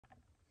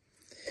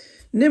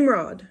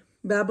Nimrod,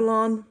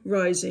 Babylon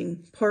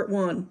Rising, Part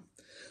 1.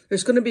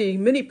 There's going to be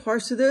many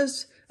parts to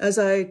this as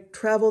I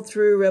travel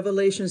through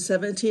Revelation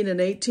 17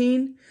 and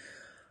 18.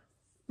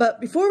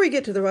 But before we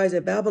get to the rise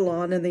of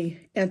Babylon and the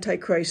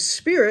Antichrist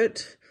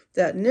spirit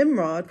that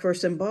Nimrod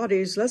first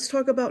embodies, let's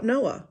talk about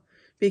Noah,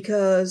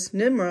 because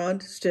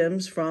Nimrod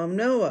stems from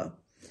Noah.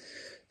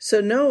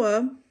 So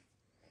Noah,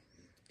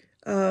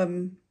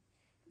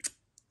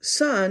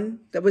 son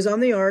that was on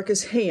the ark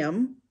is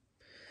Ham,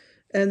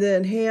 and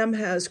then Ham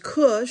has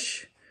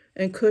Cush,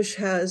 and Cush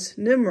has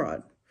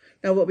Nimrod.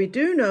 Now, what we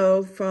do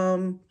know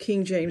from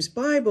King James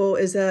Bible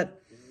is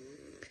that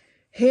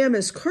Ham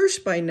is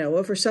cursed by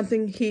Noah for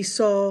something he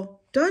saw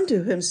done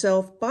to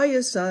himself by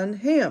his son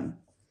Ham.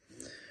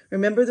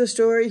 Remember the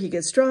story? He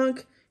gets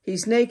drunk,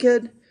 he's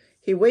naked,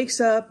 he wakes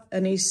up,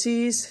 and he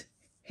sees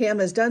Ham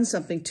has done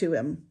something to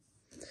him.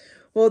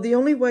 Well, the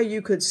only way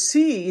you could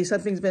see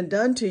something's been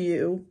done to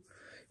you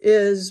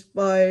is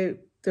by,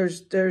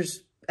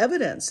 there's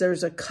evidence,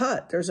 there's a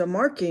cut, there's a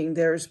marking,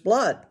 there's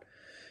blood.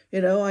 You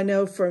know, I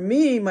know for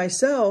me,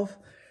 myself,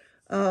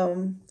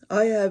 I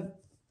have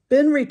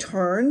been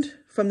returned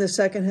from the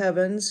second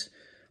heavens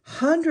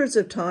hundreds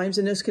of times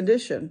in this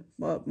condition.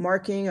 Well,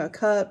 marking, a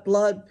cut,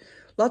 blood,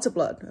 lots of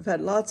blood. I've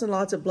had lots and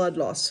lots of blood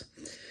loss.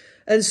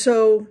 And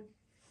so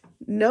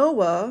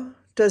Noah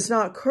does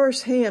not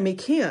curse Ham. He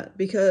can't,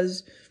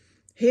 because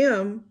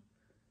Ham,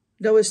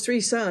 Noah's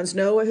three sons,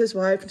 Noah, his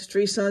wife, his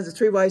three sons, his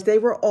three wives, they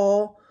were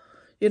all,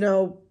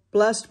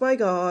 blessed by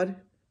God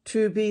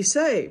to be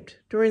saved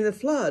during the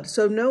flood.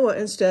 So Noah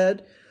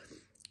instead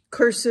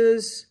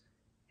curses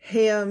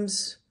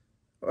Ham's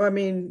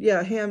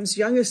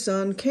youngest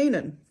son,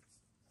 Canaan.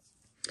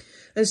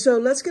 And so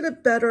let's get a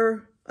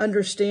better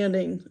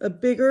understanding, a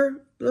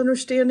bigger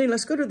understanding.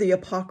 Let's go to the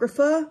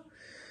Apocrypha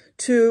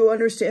to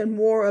understand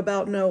more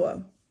about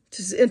Noah. This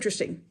is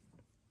interesting.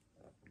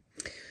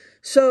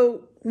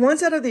 So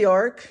once out of the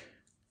ark,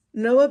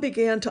 Noah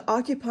began to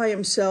occupy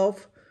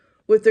himself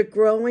with the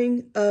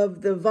growing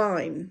of the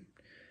vine.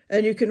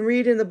 And you can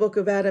read in the book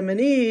of Adam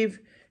and Eve,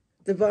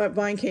 the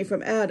vine came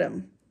from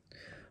Adam.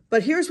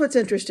 But here's what's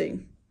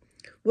interesting.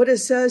 What it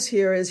says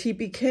here is he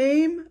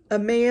became a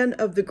man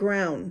of the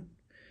ground.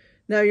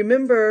 Now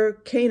remember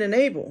Cain and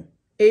Abel.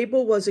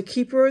 Abel was a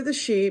keeper of the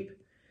sheep,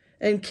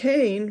 and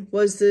Cain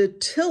was the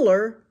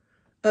tiller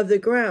of the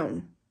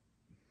ground.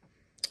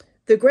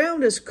 The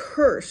ground is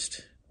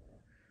cursed.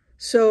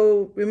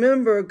 So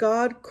remember,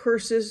 God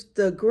curses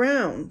the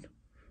ground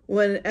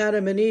when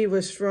Adam and Eve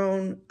was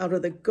thrown out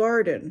of the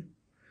garden.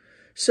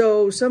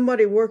 So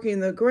somebody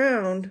working the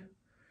ground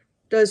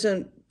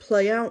doesn't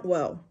play out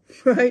well,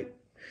 right?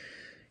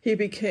 He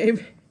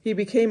became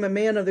a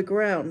man of the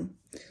ground.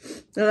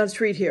 Now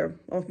let's read here.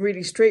 I'm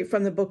reading straight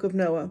from the book of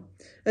Noah.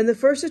 And the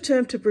first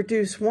attempt to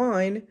produce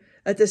wine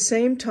at the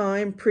same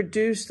time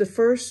produced the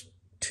first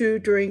to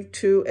drink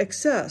to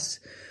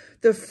excess,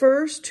 the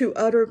first to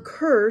utter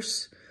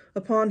curse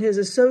upon his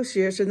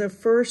associates, and the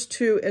first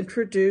to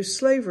introduce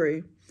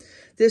slavery.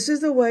 This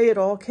is the way it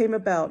all came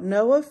about.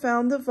 Noah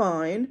found the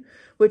vine,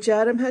 which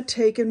Adam had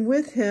taken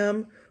with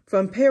him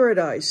from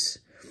paradise.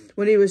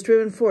 When he was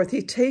driven forth,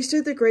 he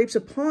tasted the grapes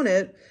upon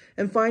it,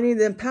 and finding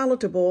them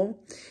palatable,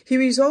 he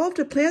resolved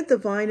to plant the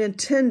vine and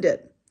tend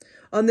it.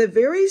 On the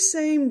very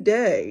same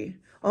day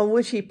on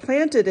which he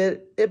planted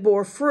it, it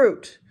bore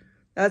fruit.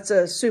 That's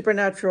a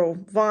supernatural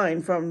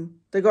vine from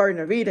the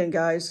Garden of Eden,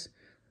 guys.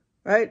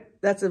 Right?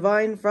 That's a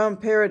vine from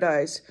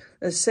paradise.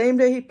 The same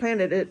day he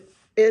planted it,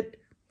 it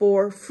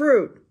bore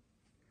fruit.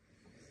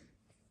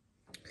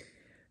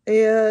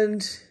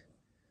 And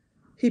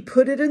he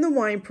put it in the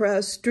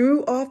winepress,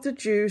 drew off the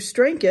juice,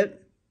 drank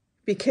it,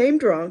 became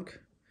drunk,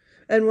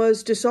 and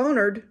was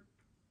dishonored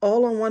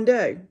all on one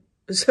day.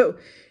 So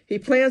he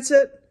plants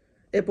it,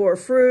 it bore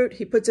fruit,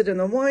 he puts it in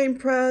the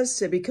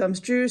winepress, it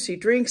becomes juice, he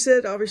drinks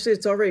it. Obviously,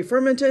 it's already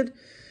fermented.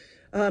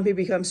 He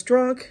becomes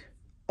drunk.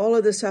 All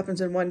of this happens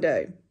in one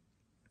day.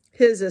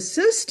 His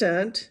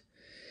assistant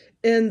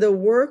in the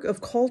work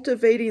of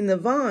cultivating the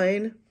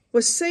vine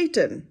was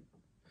Satan,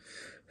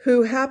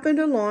 who happened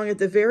along at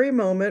the very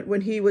moment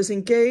when he was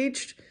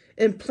engaged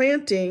in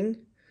planting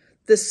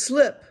the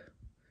slip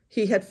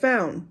he had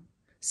found.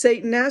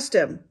 Satan asked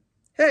him,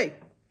 "Hey,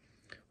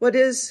 what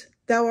is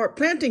thou art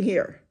planting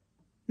here?"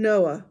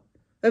 Noah,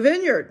 "A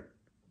vineyard."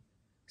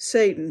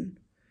 Satan,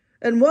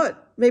 "And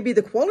what may be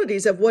the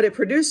qualities of what it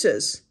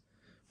produces?"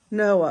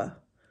 Noah,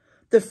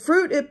 "The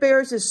fruit it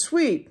bears is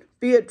sweet.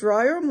 Be it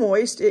dry or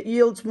moist, it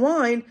yields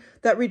wine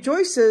that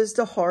rejoices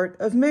the heart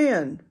of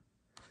man."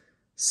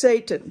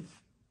 Satan,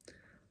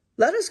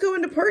 "Let us go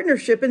into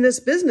partnership in this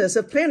business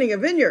of planting a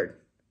vineyard."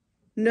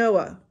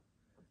 Noah,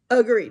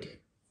 "Agreed."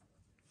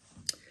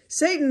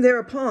 Satan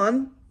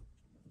thereupon,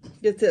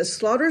 get this,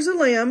 slaughters a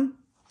lamb,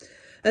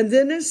 and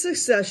then in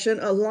succession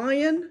a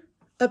lion,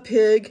 a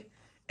pig,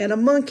 and a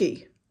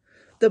monkey.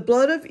 The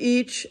blood of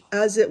each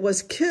as it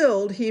was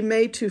killed he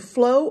made to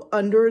flow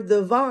under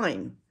the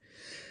vine.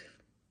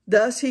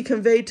 Thus he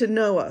conveyed to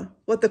Noah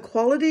what the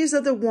qualities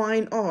of the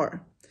wine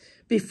are.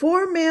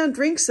 Before man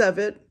drinks of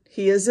it,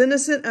 he is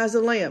innocent as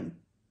a lamb.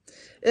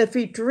 If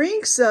he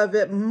drinks of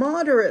it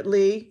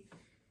moderately,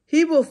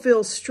 he will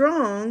feel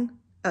strong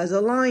as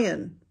a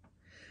lion.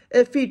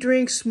 If he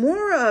drinks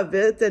more of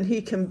it than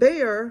he can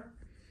bear,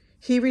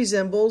 he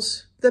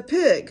resembles the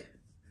pig.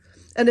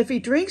 And if he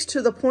drinks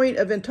to the point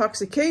of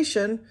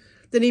intoxication,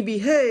 then he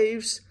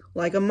behaves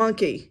like a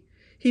monkey.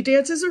 He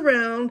dances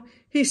around,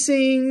 he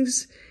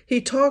sings,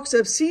 he talks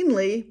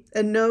obscenely,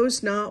 and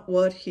knows not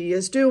what he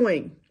is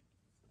doing.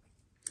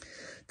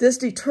 This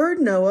deterred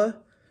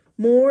Noah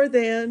more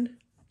than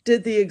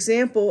did the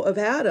example of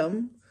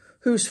Adam,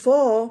 whose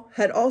fall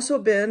had also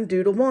been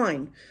due to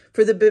wine,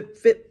 for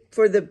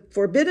the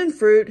forbidden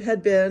fruit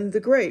had been the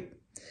grape,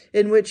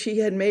 in which he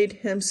had made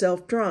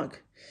himself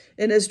drunk.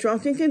 In his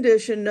drunken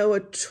condition,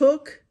 Noah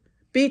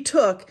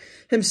betook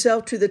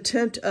himself to the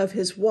tent of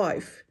his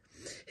wife.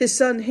 His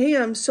son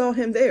Ham saw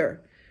him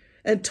there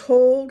and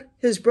told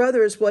his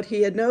brothers what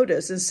he had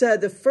noticed and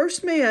said, "The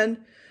first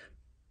man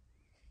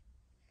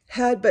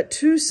had but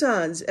 2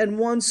 sons, and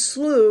one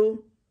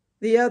slew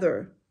the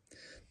other.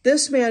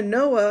 This man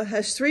Noah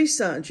has 3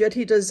 sons, yet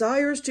he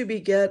desires to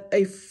beget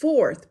a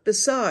 4th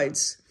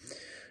besides."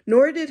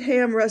 Nor did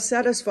Ham rest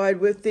satisfied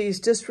with these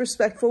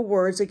disrespectful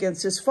words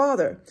against his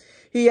father.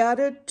 He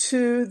added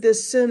to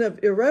this sin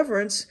of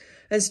irreverence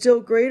and still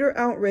greater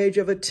outrage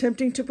of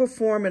attempting to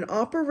perform an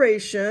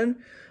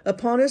operation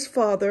upon his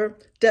father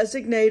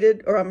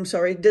designed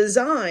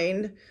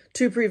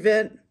to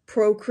prevent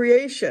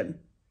procreation.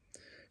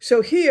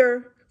 So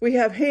here we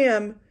have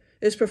Ham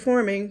is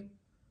performing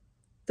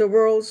the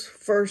world's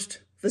first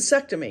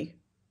vasectomy.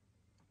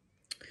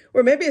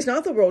 Or maybe it's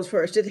not the world's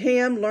first. Did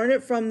Ham learn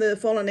it from the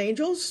fallen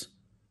angels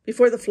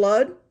before the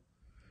flood?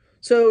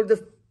 So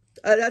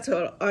that's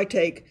what I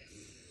take.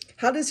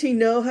 How does he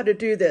know how to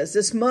do this?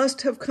 This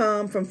must have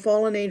come from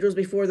fallen angels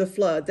before the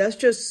flood. That's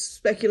just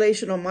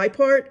speculation on my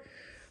part.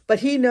 But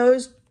he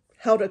knows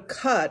how to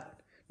cut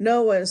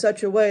Noah in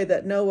such a way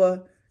that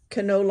Noah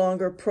can no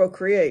longer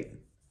procreate.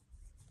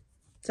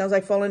 Sounds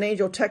like fallen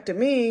angel tech to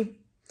me.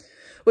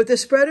 With the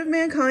spread of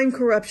mankind,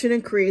 corruption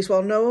increased.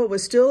 While Noah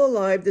was still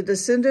alive, the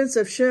descendants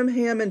of Shem,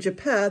 Ham, and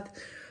Japheth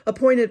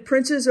appointed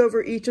princes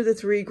over each of the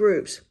 3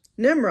 groups.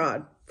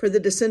 Nimrod, for the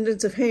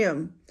descendants of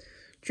Ham.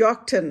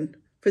 Joktan,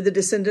 for the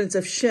descendants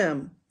of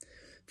Shem.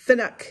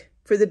 Phinehak,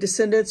 for the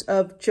descendants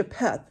of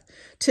Japheth.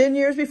 10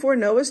 years before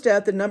Noah's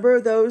death, the number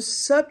of those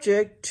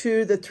subject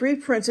to the 3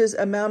 princes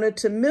amounted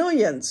to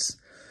millions.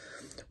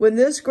 When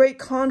this great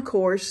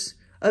concourse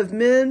of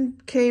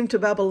men came to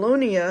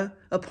Babylonia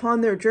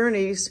upon their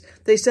journeys,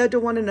 they said to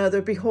one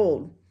another,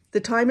 "Behold, the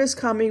time is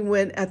coming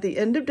when at the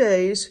end of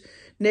days,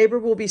 neighbor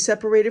will be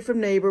separated from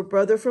neighbor,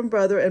 brother from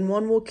brother, and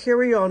one will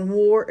carry on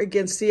war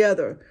against the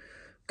other.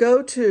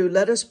 Go to,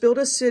 let us build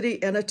a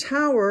city and a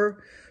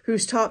tower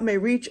whose top may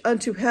reach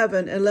unto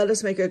heaven, and let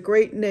us make a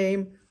great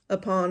name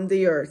upon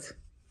the earth."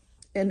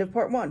 End of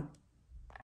part 1.